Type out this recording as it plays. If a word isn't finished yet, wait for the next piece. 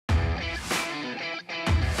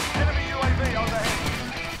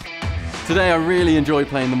Today I really enjoyed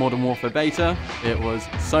playing the Modern Warfare beta. It was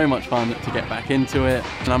so much fun to get back into it,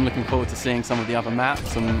 and I'm looking forward to seeing some of the other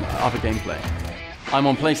maps and other gameplay. I'm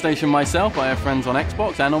on PlayStation myself, I have friends on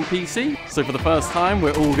Xbox and on PC, so for the first time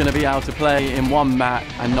we're all going to be able to play in one map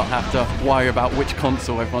and not have to worry about which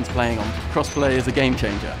console everyone's playing on. Crossplay is a game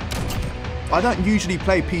changer. I don't usually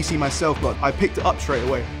play PC myself, but I picked it up straight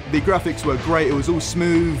away. The graphics were great, it was all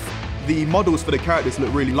smooth. The models for the characters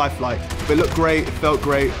look really lifelike. They look great, it felt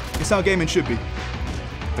great. It's how gaming should be.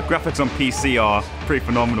 The graphics on PC are pretty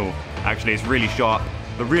phenomenal. Actually, it's really sharp.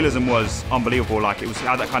 The realism was unbelievable. Like, it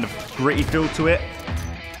had that kind of gritty feel to it.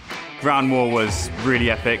 Ground War was really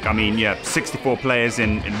epic. I mean, yeah, 64 players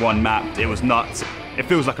in one map. It was nuts. It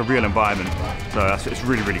feels like a real environment. So it's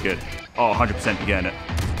really, really good. Oh, 100% be getting it.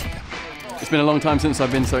 It's been a long time since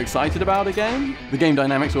I've been so excited about a game. The game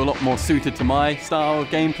dynamics were a lot more suited to my style of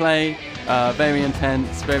gameplay. Very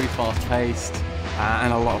intense, very fast-paced,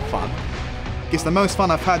 and a lot of fun. It's the most fun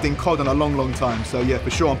I've had in COD in a long, long time. So yeah, for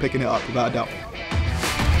sure I'm picking it up, without a doubt.